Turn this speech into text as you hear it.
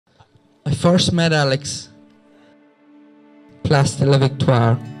first met Alex, Place de la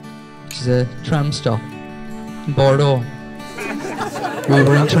Victoire, which is a tram stop in Bordeaux. We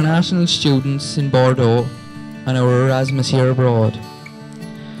were international students in Bordeaux on our Erasmus year abroad.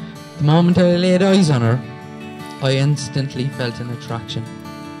 The moment I laid eyes on her, I instantly felt an attraction.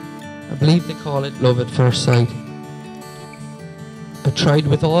 I believe they call it love at first sight. I tried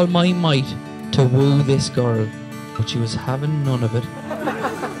with all my might to woo this girl, but she was having none of it.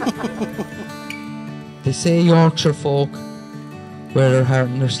 They say Yorkshire folk wear their heart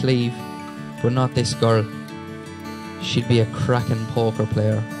on their sleeve, but not this girl. She'd be a cracking poker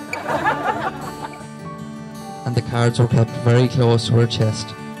player. And the cards were kept very close to her chest.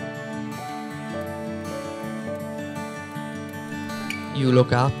 You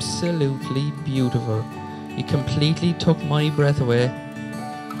look absolutely beautiful. You completely took my breath away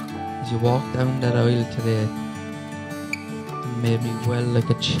as you walked down that aisle today. It made me well like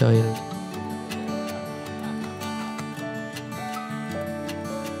a child.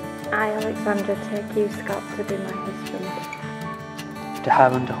 I, Alexandra, take you, Scott, to be my husband. To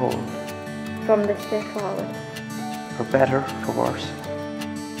have and to hold. From this day forward. For better, for worse.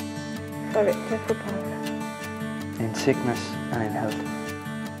 For richer, for poorer. In sickness and in health.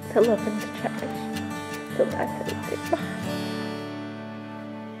 To love and to cherish. Till death do us part.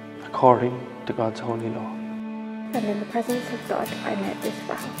 According to God's holy law. And in the presence of God, I make this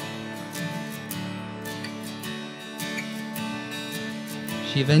vow.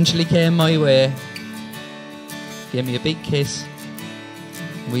 She eventually came my way, gave me a big kiss,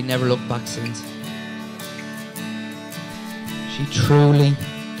 and we never looked back since. She truly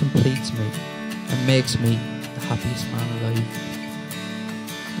completes me and makes me the happiest man alive.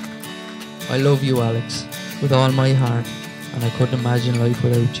 I love you, Alex, with all my heart, and I couldn't imagine life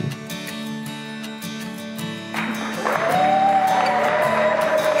without you.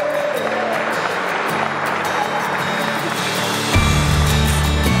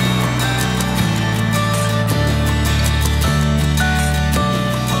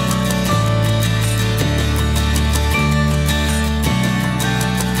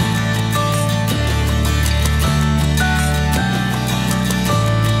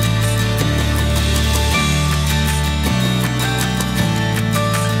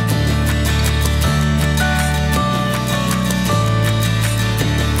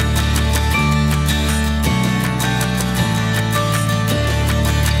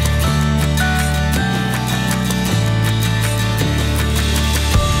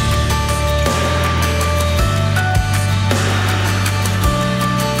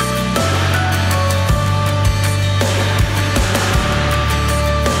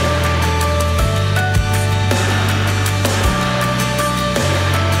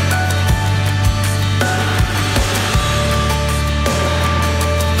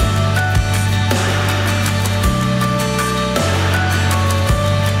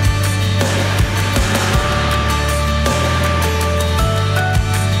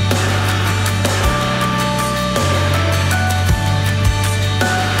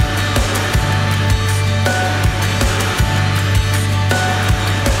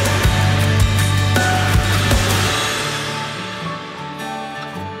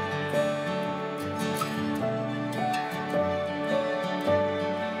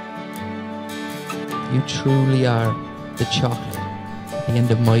 You truly are the chocolate at the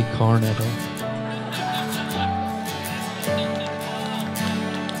end of my cornetto.